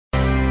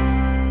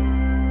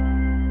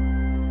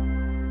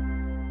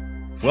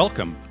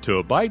Welcome to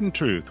Abide in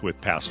Truth with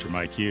Pastor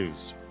Mike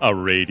Hughes, a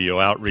radio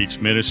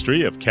outreach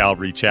ministry of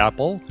Calvary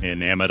Chapel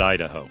in Emmett,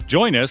 Idaho.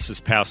 Join us as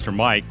Pastor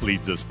Mike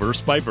leads us verse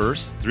by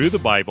verse through the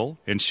Bible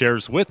and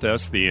shares with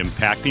us the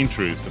impacting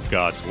truth of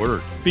God's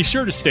Word. Be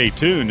sure to stay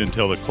tuned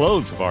until the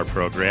close of our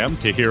program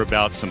to hear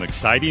about some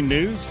exciting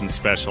news and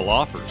special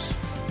offers.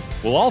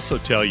 We'll also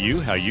tell you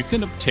how you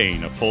can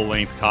obtain a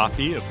full-length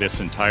copy of this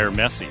entire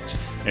message.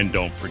 And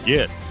don't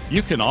forget,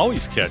 you can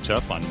always catch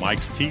up on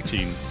Mike's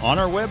teaching on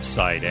our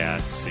website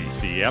at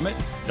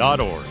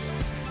ccemmett.org.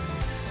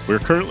 We're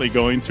currently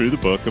going through the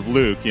book of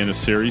Luke in a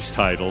series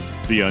titled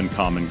The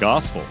Uncommon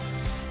Gospel.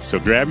 So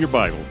grab your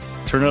Bible,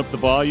 turn up the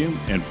volume,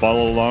 and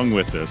follow along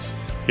with us.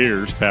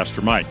 Here's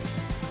Pastor Mike.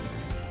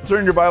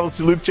 Turn your Bibles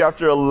to Luke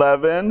chapter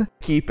 11.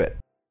 Keep it.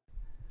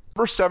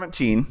 Verse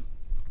 17,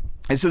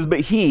 it says,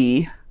 "But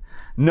he,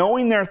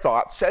 knowing their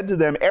thoughts, said to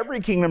them, Every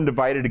kingdom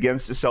divided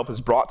against itself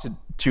is brought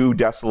to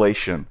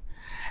desolation,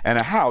 and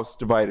a house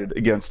divided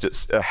against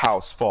its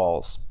house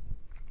falls.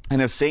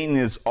 And if Satan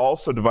is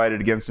also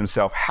divided against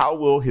himself, how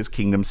will his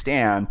kingdom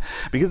stand?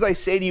 Because I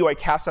say to you, I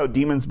cast out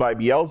demons by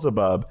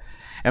Beelzebub.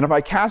 And if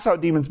I cast out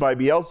demons by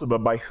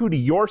Beelzebub, by who do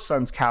your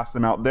sons cast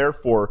them out?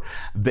 Therefore,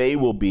 they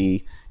will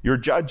be your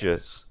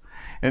judges."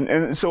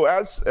 And so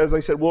as I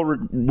said,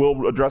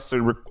 we'll address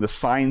the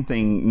sign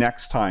thing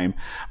next time.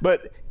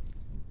 But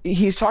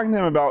he's talking to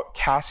them about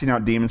casting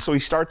out demons. So he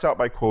starts out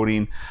by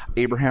quoting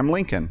Abraham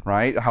Lincoln,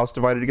 right? A house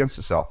divided against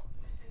itself.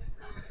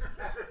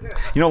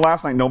 You know,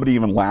 last night nobody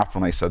even laughed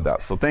when I said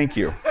that, so thank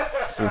you.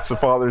 So it's a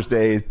Father's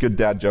Day, good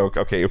dad joke.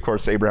 Okay, of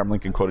course, Abraham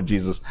Lincoln quoted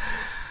Jesus.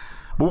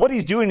 But what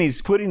he's doing, he's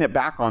putting it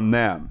back on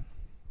them.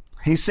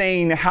 He's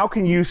saying, how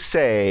can you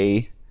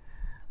say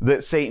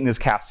that Satan is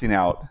casting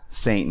out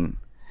Satan?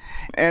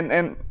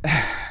 And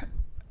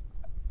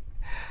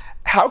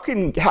how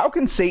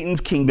can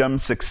Satan's kingdom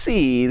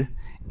succeed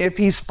if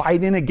he's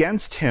fighting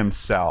against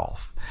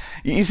himself?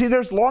 You see,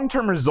 there's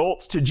long-term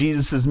results to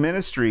Jesus'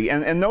 ministry,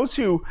 and those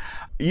who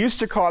used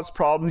to cause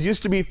problems,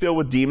 used to be filled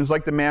with demons,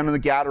 like the man in the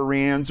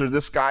Gadarenes, or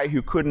this guy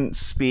who couldn't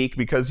speak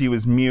because he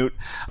was mute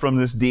from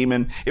this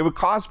demon. It would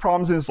cause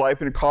problems in his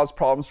life, and it caused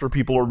problems for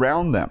people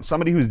around them.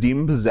 Somebody who's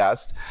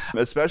demon-possessed,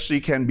 especially,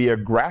 can be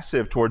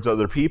aggressive towards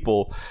other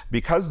people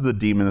because of the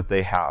demon that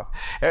they have.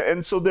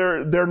 And so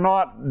they're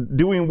not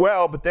doing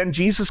well, but then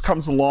Jesus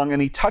comes along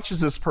and he touches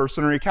this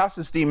person, or he casts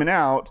this demon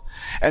out,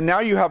 and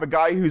now you have a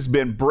guy who's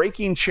been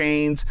breaking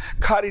chains,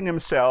 cutting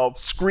himself,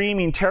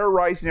 screaming,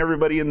 terrorizing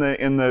everybody in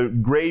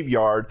the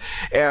graveyard,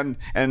 and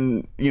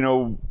you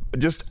know,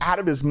 just out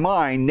of his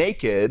mind,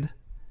 naked,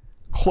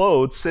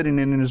 clothed, sitting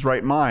in his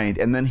right mind.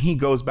 And then he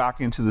goes back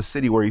into the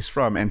city where he's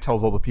from and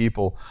tells all the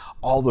people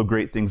all the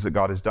great things that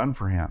God has done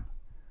for him.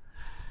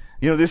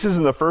 You know, this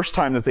isn't the first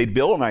time that they'd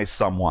villainize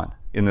someone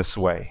in this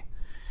way.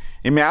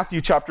 In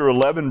Matthew chapter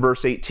 11,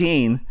 verse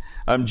 18,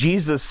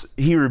 Jesus,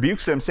 he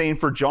rebukes them, saying,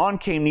 "For John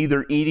came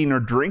neither eating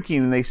nor drinking,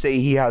 and they say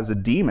he has a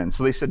demon."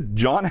 So they said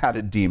John had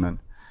a demon.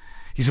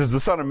 He says, "The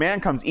Son of Man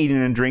comes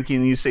eating and drinking,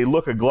 and you say,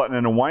 look, a glutton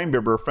and a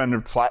winebibber, a friend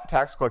of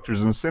tax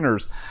collectors and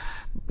sinners."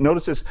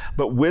 Notice this,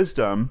 "But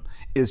wisdom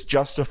is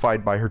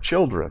justified by her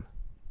children."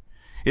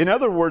 In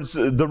other words,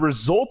 the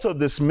result of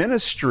this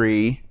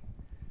ministry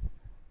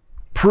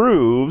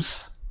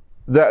proves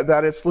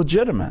that it's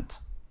legitimate.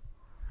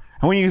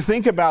 And when you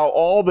think about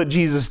all that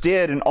Jesus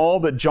did and all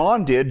that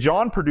John did,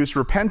 John produced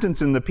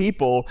repentance in the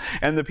people,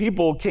 and the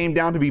people came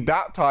down to be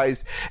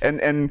baptized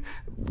and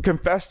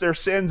confessed their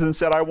sins and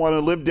said, "I want to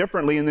live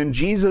differently." And then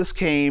Jesus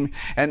came,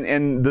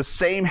 and the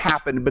same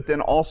happened, but then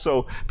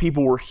also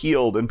people were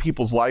healed, and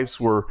people's lives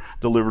were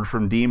delivered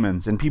from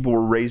demons, and people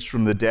were raised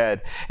from the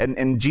dead.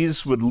 And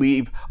Jesus would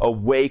leave a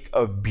wake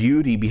of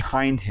beauty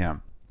behind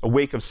him, a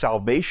wake of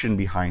salvation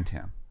behind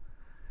him.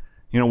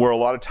 You know, where a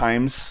lot of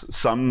times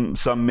some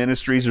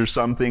ministries or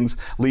some things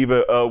leave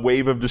a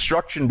wave of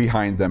destruction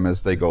behind them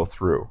as they go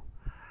through.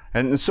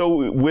 And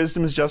so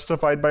wisdom is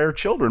justified by her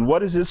children.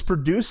 What is this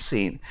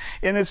producing?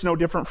 And it's no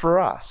different for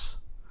us.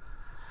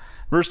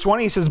 Verse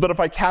 20 says, "But if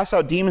I cast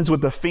out demons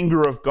with the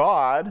finger of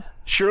God,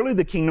 surely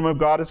the kingdom of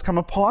God has come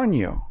upon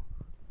you."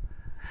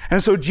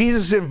 And so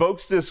Jesus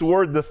invokes this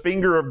word, the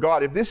finger of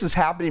God. If this is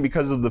happening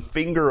because of the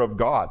finger of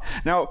God.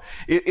 Now,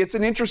 it's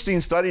an interesting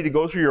study to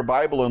go through your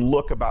Bible and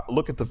look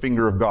at the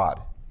finger of God.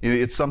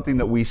 It's something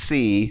that we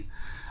see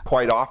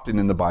quite often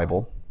in the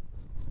Bible.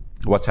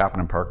 What's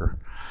happening, Parker?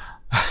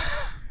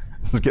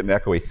 It's getting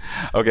echoey.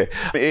 Okay.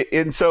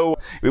 And so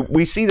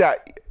we see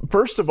that,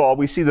 first of all,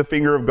 we see the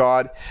finger of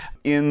God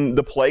in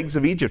the plagues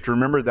of Egypt.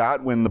 Remember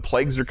that? When the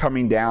plagues are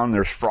coming down,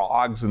 there's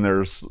frogs, and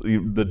there's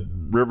the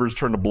rivers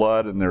turn to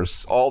blood, and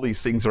there's all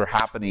these things are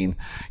happening,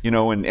 you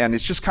know, and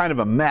it's just kind of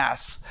a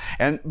mess.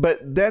 But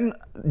then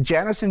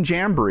Jannes and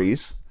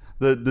Jambres,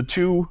 the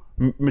two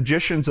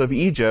magicians of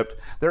Egypt,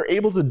 they're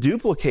able to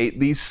duplicate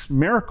these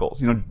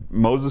miracles. You know,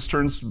 Moses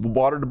turns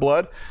water to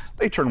blood,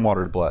 they turn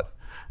water to blood.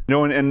 You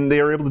know, and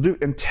they are able to do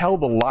and tell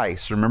the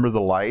lice. Remember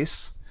the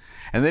lice?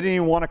 And they didn't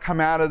even want to come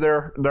out of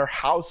their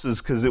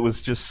houses because it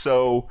was just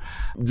so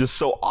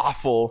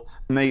awful.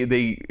 And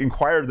they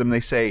inquired of them, they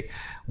say,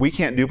 we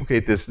can't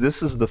duplicate this.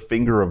 This is the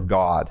finger of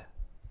God.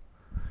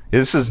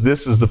 This is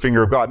the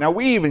finger of God. Now,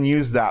 we even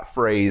use that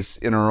phrase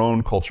in our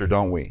own culture,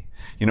 don't we?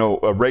 You know,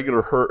 a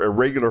regular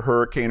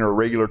hurricane or a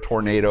regular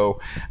tornado,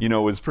 you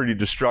know, is pretty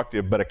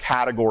destructive. But a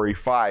Category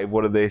 5,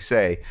 what do they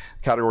say?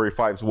 Category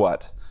 5 is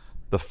what?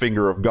 The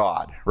finger of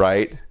God,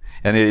 right?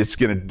 And it's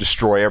going to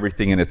destroy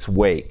everything in its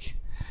wake.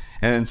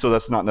 And so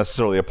that's not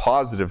necessarily a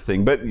positive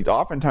thing. But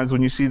oftentimes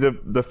when you see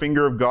the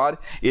finger of God,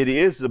 it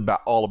is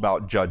all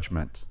about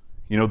judgment.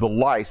 You know, the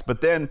lice.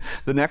 But then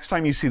the next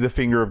time you see the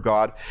finger of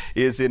God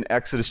is in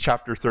Exodus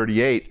chapter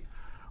 38,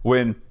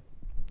 when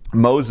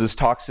Moses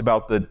talks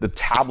about the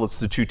tablets,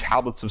 the 2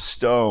 tablets of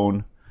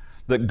stone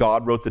that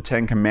God wrote the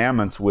 10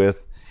 Commandments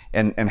with.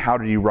 And how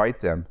did he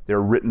write them?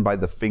 They're written by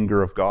the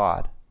finger of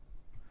God.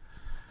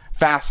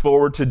 Fast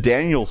forward to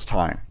Daniel's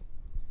time.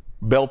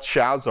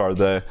 Belshazzar,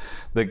 the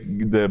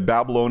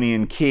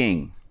Babylonian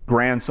king,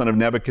 grandson of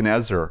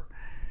Nebuchadnezzar.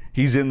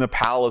 He's in the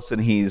palace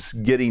and he's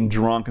getting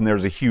drunk, and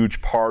there's a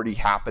huge party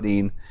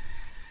happening.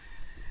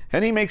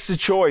 And he makes a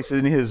choice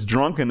in his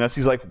drunkenness.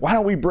 He's like, why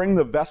don't we bring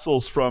the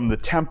vessels from the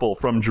temple,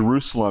 from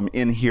Jerusalem,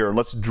 in here, and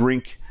let's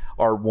drink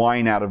our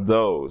wine out of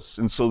those.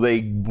 And so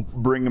they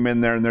bring them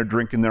in there, and they're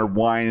drinking their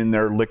wine and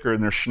their liquor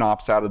and their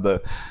schnapps out of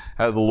the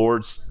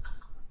Lord's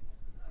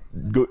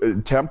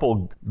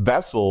temple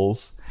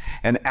vessels.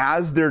 And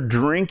as they're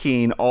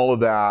drinking all of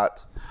that,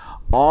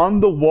 on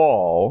the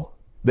wall,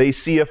 they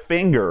see a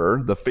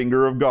finger, the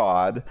finger of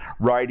God,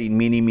 writing,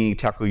 Mene, Mene,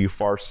 Tekel,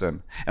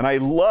 Upharsin. And I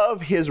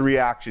love his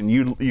reaction.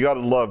 You got to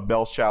love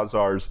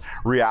Belshazzar's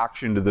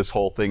reaction to this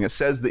whole thing. It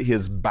says that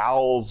his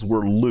bowels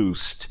were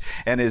loosed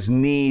and his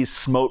knees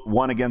smote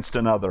one against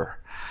another.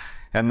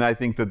 And I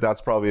think that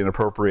that's probably an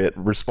appropriate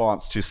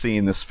response to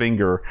seeing this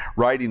finger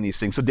writing these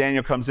things. So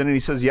Daniel comes in and he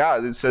says, yeah,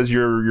 it says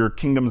your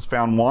kingdom's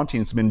found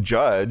wanting. It's been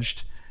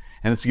judged.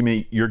 And it's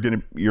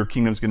your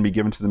kingdom's going to be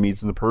given to the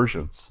Medes and the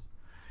Persians.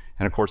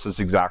 And of course, that's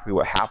exactly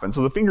what happened.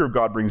 So the finger of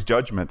God brings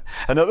judgment.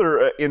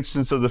 Another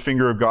instance of the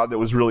finger of God that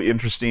was really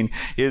interesting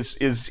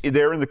is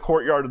there in the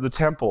courtyard of the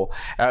temple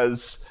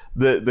as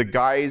the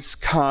guys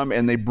come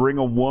and they bring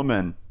a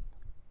woman,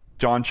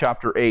 John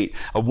chapter 8,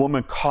 a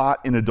woman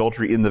caught in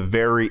adultery in the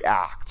very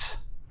act.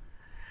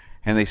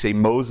 And they say,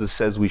 Moses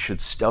says we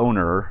should stone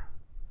her.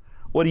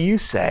 What do you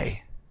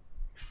say?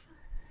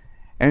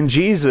 And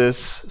Jesus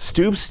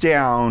stoops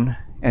down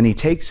and he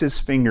takes his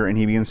finger and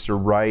he begins to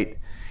write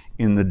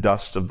in the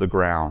dust of the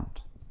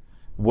ground.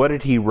 What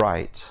did he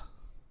write?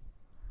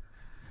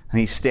 And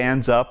he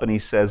stands up and he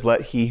says,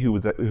 let he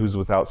who's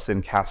without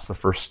sin cast the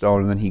first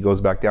stone. And then he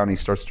goes back down and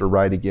he starts to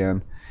write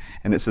again.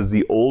 And it says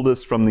the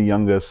oldest from the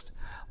youngest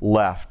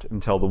left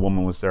until the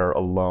woman was there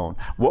alone.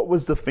 What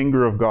was the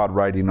finger of God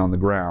writing on the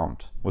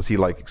ground? Was he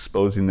like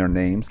exposing their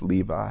names?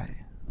 Levi,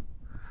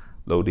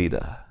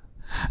 Lodita.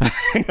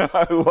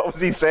 What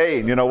was he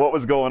saying? You know, what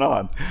was going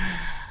on?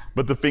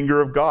 But the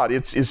finger of God,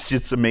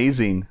 it's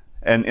amazing.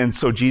 And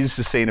so Jesus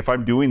is saying, if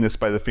I'm doing this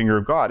by the finger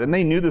of God, and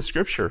they knew the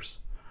scriptures.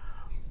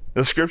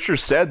 The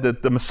scriptures said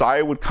that the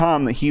Messiah would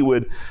come, that he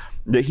would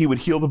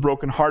heal the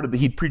brokenhearted, that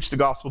he'd preach the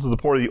gospel to the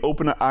poor, that he'd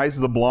open the eyes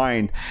of the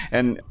blind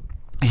and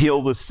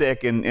heal the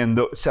sick and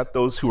set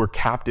those who were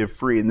captive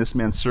free. And this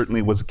man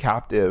certainly was a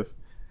captive,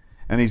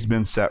 and he's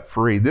been set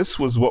free. This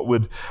was what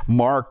would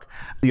mark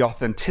the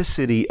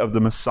authenticity of the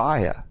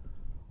Messiah.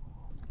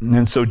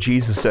 And so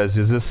Jesus says,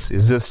 is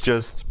this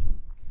just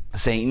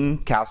Satan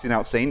casting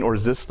out Satan, or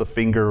is this the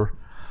finger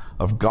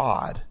of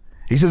God?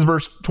 He says,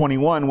 verse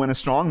 21, when a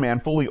strong man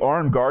fully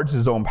armed guards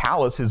his own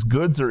palace, his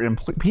goods are in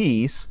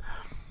peace.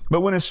 But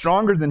when a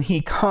stronger than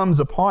he comes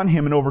upon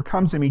him and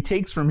overcomes him, he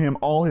takes from him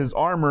all his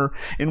armor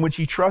in which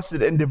he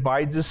trusted and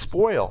divides his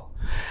spoil.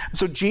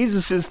 So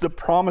Jesus is the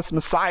promised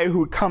Messiah who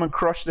would come and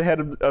crush the head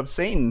of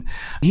Satan.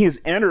 He has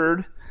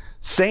entered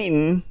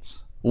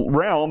Satan's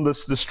realm, the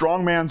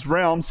strong man's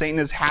realm. Satan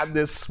has had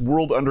this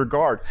world under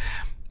guard.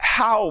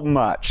 How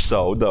much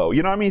so, though?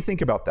 You know, I mean,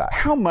 think about that.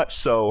 How much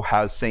so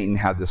has Satan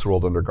had this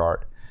world under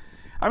guard?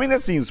 I mean,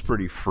 that seems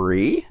pretty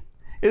free.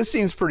 It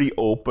seems pretty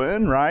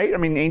open, right? I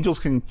mean, angels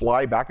can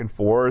fly back and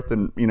forth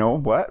and, you know,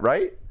 what,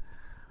 right?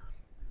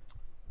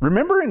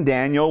 Remember in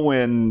Daniel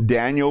when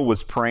Daniel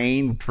was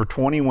praying for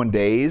 21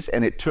 days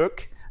and it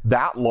took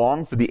that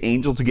long for the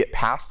angel to get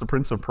past the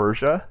Prince of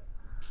Persia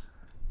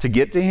to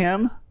get to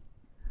him?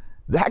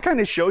 That kind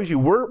of shows you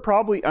we're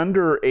probably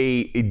under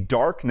a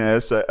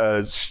darkness,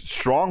 a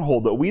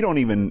stronghold that we don't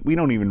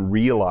even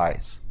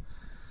realize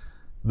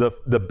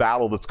the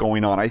battle that's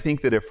going on. I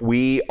think that if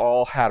we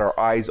all had our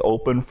eyes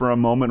open for a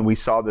moment and we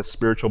saw the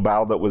spiritual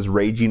battle that was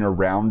raging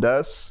around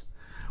us,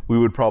 we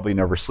would probably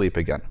never sleep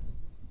again.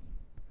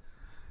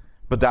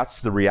 But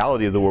that's the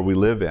reality of the world we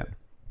live in.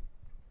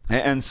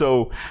 And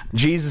so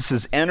Jesus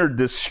has entered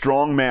this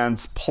strong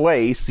man's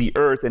place, the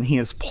earth, and he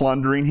is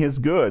plundering his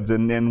goods.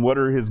 And what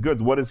are his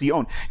goods? What does he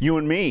own? You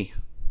and me.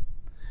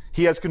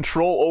 He has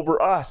control over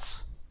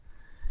us.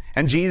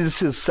 And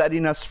Jesus is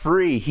setting us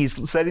free.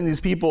 He's setting these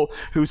people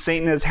who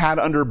Satan has had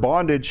under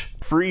bondage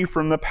free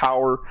from the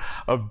power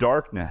of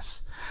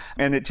darkness.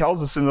 And it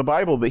tells us in the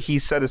Bible that he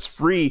set us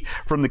free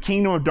from the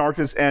kingdom of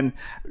darkness and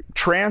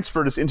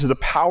transferred us into the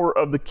power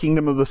of the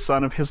kingdom of the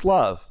Son of his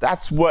love.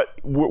 That's what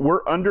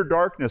we're under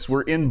darkness.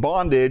 We're in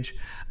bondage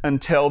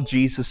until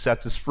Jesus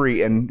sets us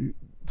free. And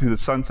who the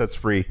Son sets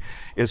free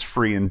is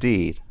free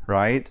indeed,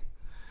 right?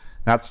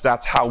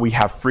 That's how we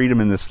have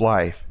freedom in this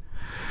life.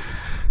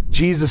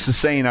 Jesus is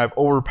saying, I've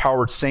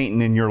overpowered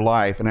Satan in your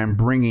life, and I'm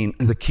bringing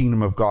the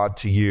kingdom of God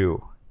to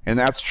you. And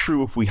that's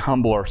true if we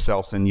humble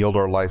ourselves and yield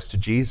our lives to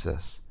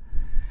Jesus.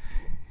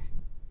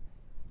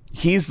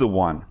 He's the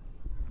one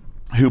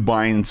who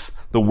binds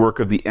the work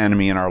of the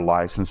enemy in our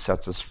lives and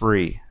sets us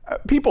free.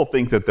 People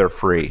think that they're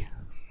free.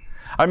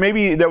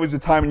 Maybe there was a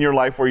time in your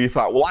life where you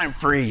thought, well, I'm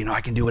free.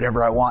 I can do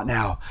whatever I want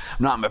now.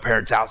 I'm not in my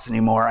parents' house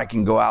anymore. I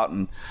can go out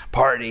and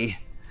party.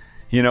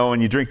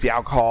 And you drink the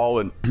alcohol,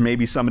 and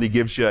maybe somebody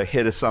gives you a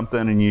hit of something,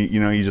 and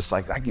you just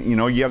like,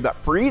 you have that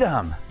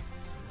freedom,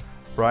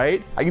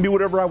 right? I can do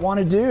whatever I want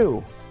to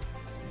do.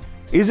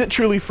 Is it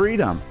truly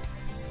freedom?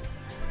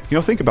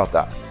 Think about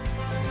that.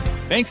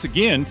 Thanks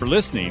again for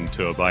listening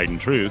to Abide in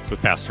Truth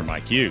with Pastor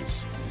Mike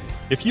Hughes.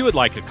 If you would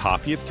like a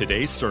copy of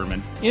today's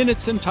sermon in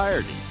its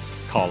entirety,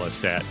 call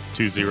us at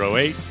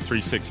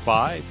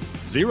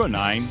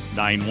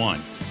 208-365-0991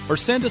 or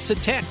send us a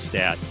text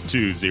at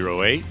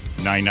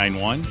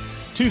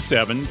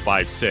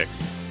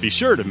 208-991-2756. Be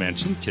sure to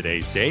mention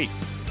today's date.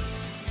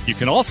 You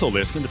can also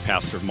listen to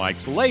Pastor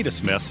Mike's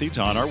latest message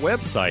on our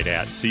website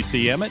at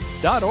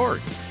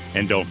ccemmett.org.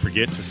 And don't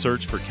forget to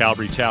search for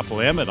Calvary Chapel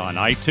Emmett on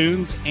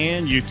iTunes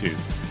and YouTube.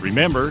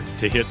 Remember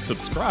to hit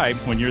subscribe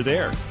when you're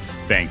there.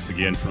 Thanks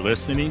again for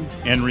listening,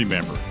 and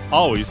remember,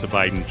 always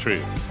abide in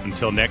truth.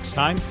 Until next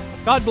time,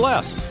 God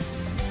bless.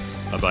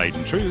 Abide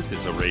in Truth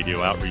is a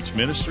radio outreach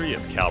ministry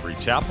of Calvary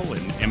Chapel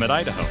in Emmett,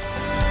 Idaho.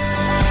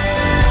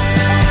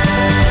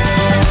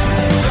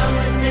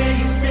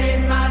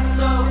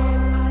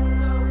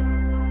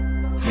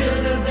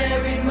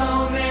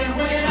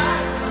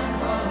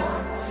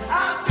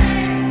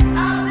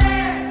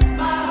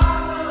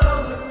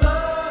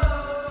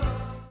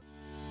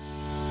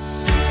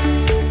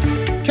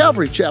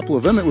 Calvary Chapel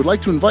of Emmett would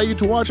like to invite you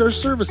to watch our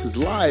services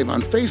live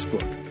on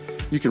Facebook.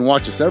 You can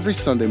watch us every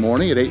Sunday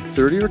morning at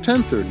 8:30 or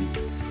 10:30.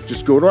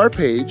 Just go to our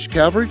page,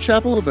 Calvary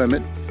Chapel of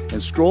Emmett,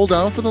 and scroll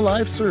down for the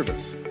live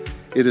service.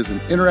 It is an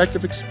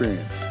interactive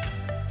experience.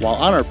 While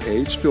on our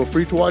page, feel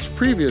free to watch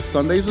previous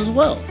Sundays as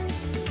well.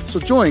 So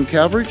join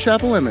Calvary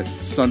Chapel Emmett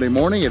Sunday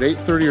morning at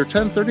 8:30 or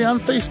 10:30 on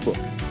Facebook.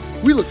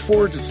 We look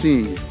forward to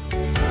seeing you.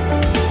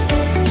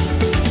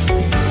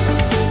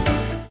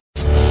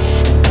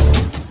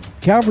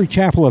 Calvary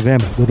Chapel of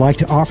Emmett would like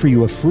to offer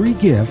you a free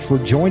gift for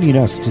joining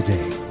us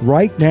today.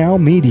 Right Now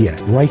Media.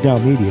 Right Now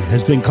Media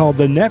has been called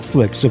the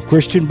Netflix of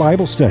Christian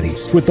Bible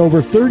studies. With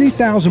over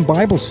 30,000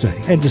 Bible study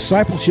and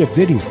discipleship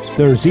videos,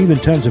 there's even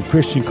tons of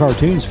Christian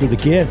cartoons for the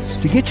kids.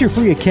 To get your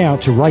free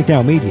account to Right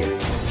Now Media,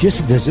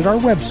 just visit our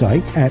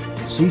website at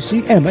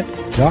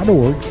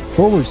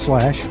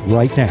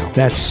ccemmett.org/right now.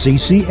 That's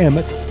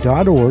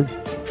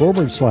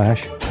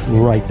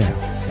ccemmett.org/right now.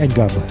 And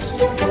God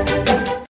bless.